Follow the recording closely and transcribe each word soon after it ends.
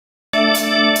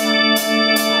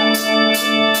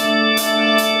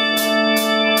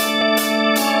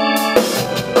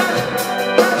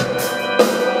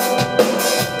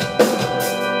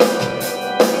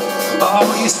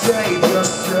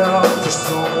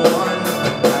one,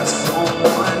 that's the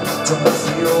one. Don't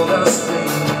feel this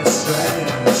thing, it's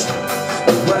strange.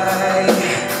 The way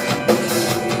you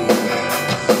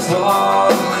keep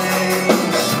falling.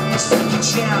 It's taking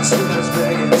chance with this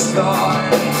big and sky.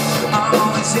 I'm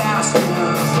always asking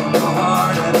from the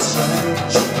heart, and it's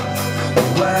strange. The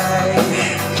way you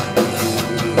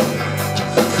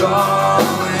keep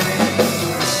calling.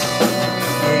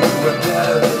 Maybe we're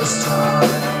better this time.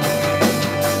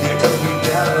 It could be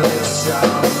better this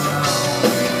time around.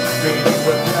 Maybe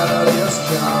we're better this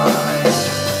time.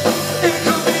 It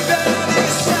could be better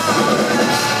this time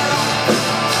around.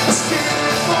 I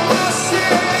stand for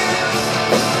myself.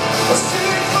 I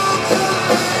stand for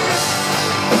courage.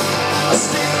 I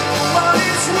stand for what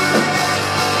it's worth.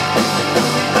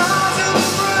 The eyes of the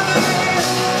world.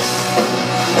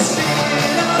 I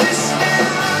stand on this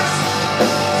stairs.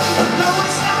 I know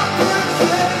it's not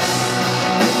perfect.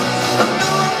 I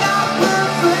know I'm not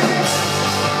perfect.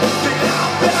 But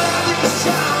I'm better this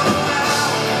time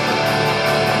around.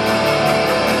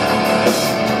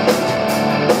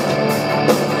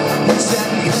 You said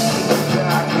me holding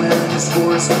back when this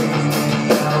force made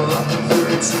me out of the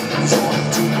 13 joint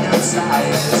deep inside.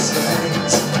 It's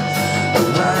strange. The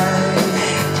way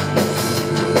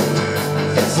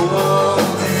you're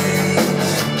folding.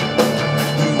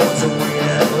 You want to wait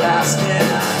at last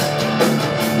night.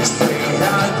 You straight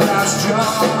out of glass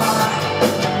jar.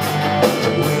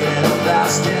 Waiting the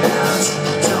last dance.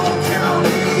 Don't count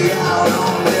me out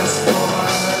on this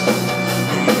one.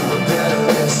 Maybe we're better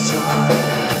this time.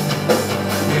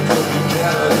 It could be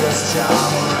better this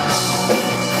time around.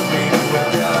 Maybe we're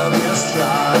better this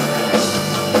time.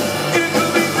 It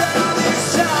could be better this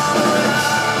time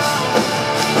around.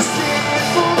 I stand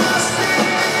for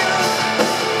myself.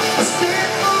 I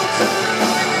stand for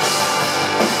courage.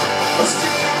 I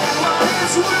stand for what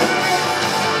it's worth.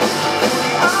 For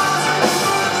the eyes of the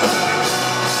world.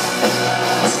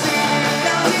 I stand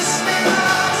on these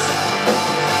stairs.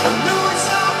 I know it's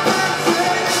not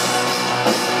perfect.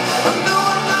 I know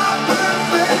I'm not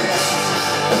perfect.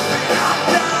 But I'm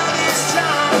better this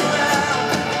time around.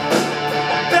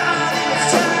 Better this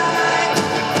time.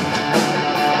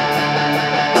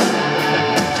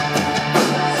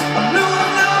 I know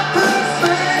I'm not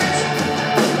perfect.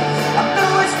 I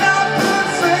know it's not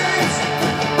perfect.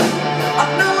 I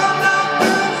know I'm not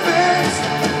perfect.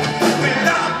 But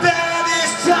I'm better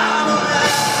this time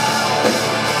around.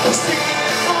 I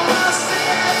stand for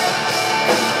myself.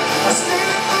 I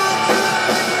stand for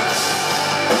courage.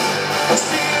 I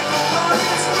stand for what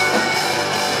it's worth.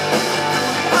 The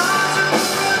eyes of the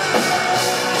world.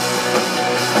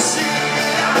 I see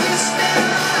it on your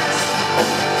stairs.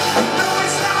 I know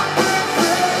it's not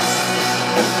perfect.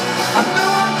 I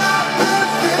know I'm not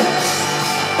perfect.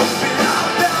 But I'm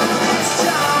better this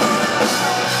time around.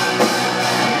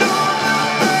 I know I'm not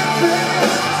perfect.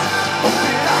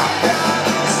 But I'm better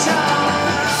this time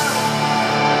around.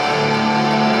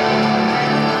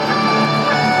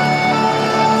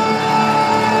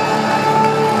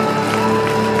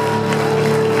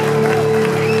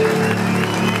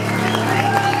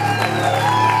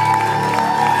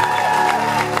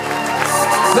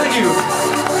 Thank you.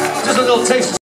 Just a little taste.